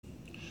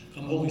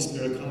Come, Holy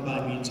Spirit, come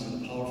by means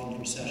of the powerful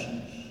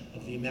intercession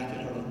of the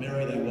Immaculate Heart of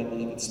Mary, thy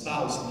well-beloved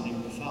spouse, in the name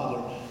of the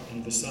Father, and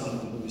of the Son, and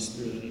of the Holy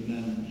Spirit.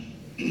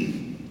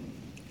 Amen.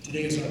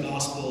 Today, as our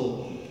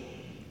gospel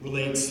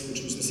relates,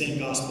 which was the same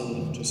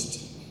gospel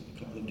just a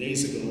couple of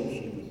days ago,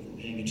 if you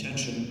were paying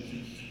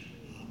attention,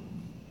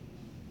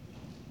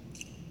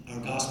 our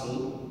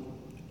gospel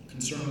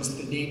concerns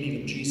the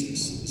naming of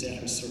Jesus is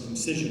at his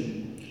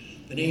circumcision.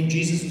 The name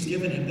Jesus was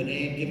given him, the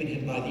name given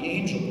him by the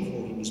angel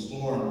before he was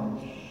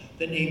born.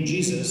 That name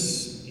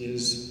Jesus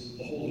is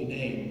a holy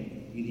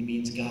name. It really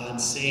means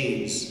God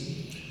saves.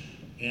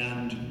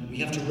 And we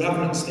have to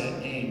reverence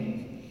that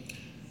name.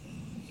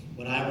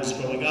 When I was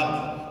growing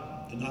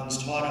up, the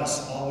nuns taught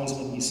us always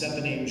when we said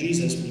the name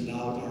Jesus, we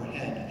bowed our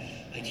head.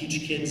 I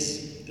teach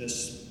kids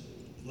this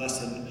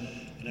lesson,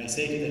 and I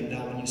say to them,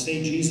 now when you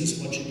say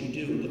Jesus, what should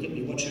you do? Look at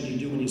me, what should you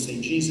do when you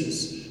say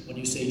Jesus? When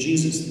you say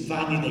Jesus, and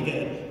finally they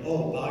get it.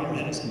 Oh, bow your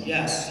head and say,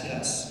 yes,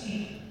 yes.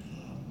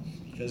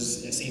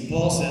 Because as St.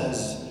 Paul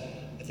says,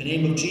 at the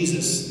name of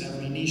Jesus,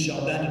 every knee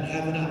shall bend in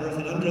heaven, on earth,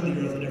 and under the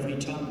earth, and every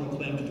tongue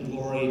proclaim to the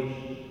glory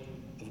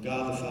of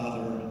God the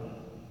Father,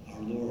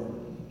 our Lord.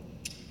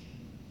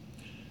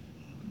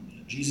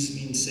 Jesus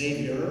means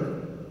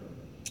Savior,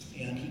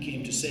 and he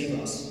came to save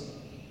us.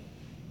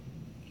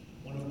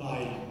 One of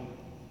my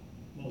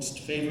most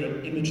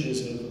favorite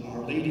images of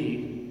Our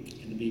Lady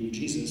and the baby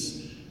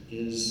Jesus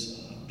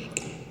is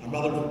our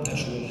Mother of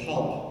Perpetual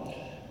Help,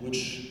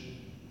 which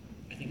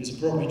I think is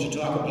appropriate to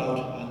talk about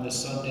on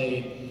this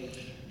Sunday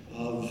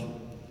of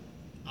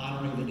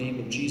honoring the name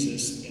of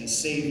Jesus as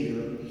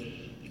Savior,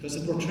 because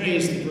it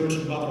portrays the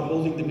Virgin Mother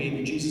holding the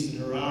baby Jesus in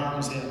her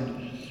arms,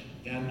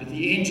 and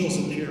the angels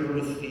appear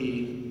with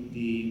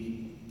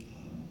the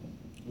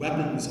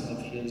weapons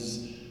of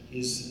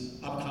his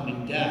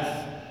upcoming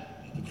death,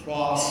 the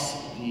cross,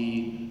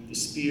 the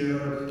spear,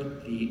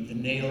 the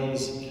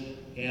nails,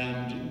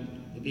 and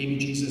the baby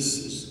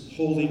Jesus is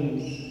holding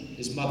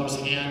his mother's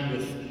hand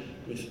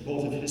with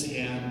both of his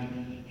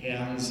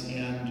hands,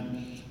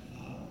 and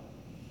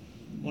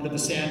one of the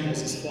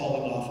sandals is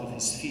falling off of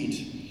his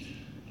feet.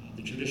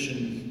 The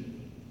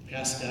tradition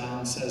passed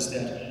down says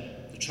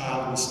that the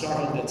child was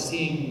startled at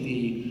seeing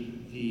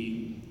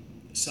the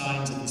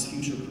signs of his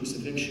future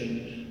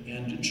crucifixion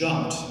and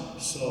jumped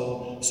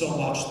so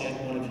much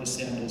that one of his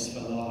sandals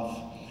fell off.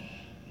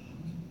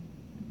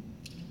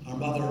 Our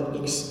mother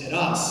looks at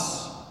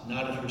us,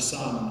 not at her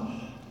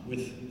son,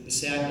 with the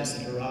sadness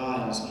in her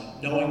eyes,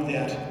 knowing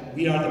that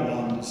we are the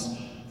ones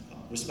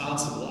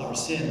responsible, our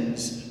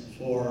sins,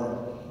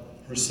 for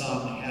her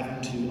son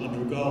having to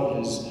undergo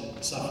his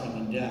suffering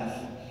and death.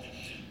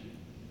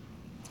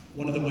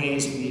 One of the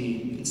ways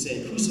we could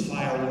say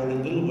crucify our Lord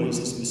in little ways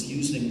is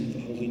misusing the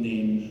holy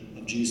name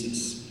of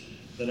Jesus.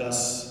 Let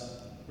us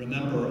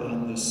remember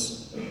on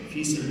this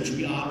feast in which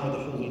we honor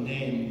the holy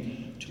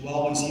name to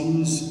always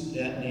use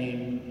that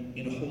name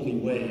in a holy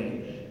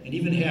way, and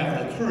even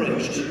have the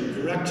courage to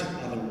correct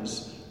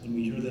others when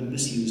we hear them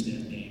misuse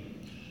that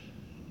name.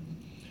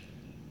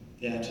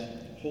 That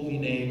holy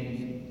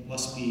name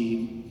must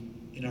be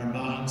in our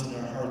minds and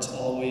our hearts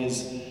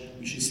always.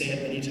 We should say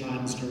it many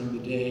times during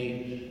the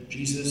day.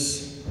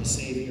 Jesus, the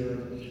Savior.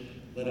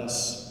 Let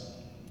us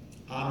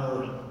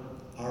honor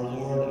our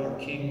Lord, our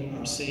King,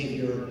 our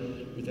Savior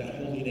with that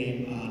holy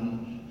name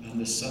on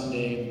this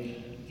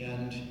Sunday.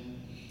 And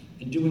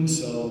in doing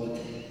so,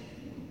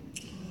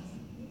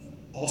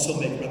 also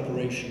make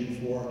reparation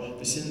for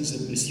the sins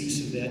of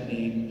misuse of that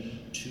name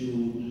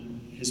to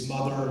his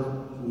mother,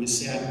 who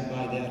is saddened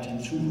by that,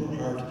 and through her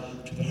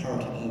heart to the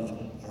heart of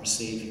our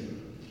Savior.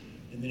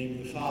 In the name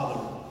of the Father,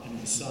 and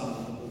of the Son, and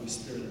of the Holy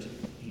Spirit.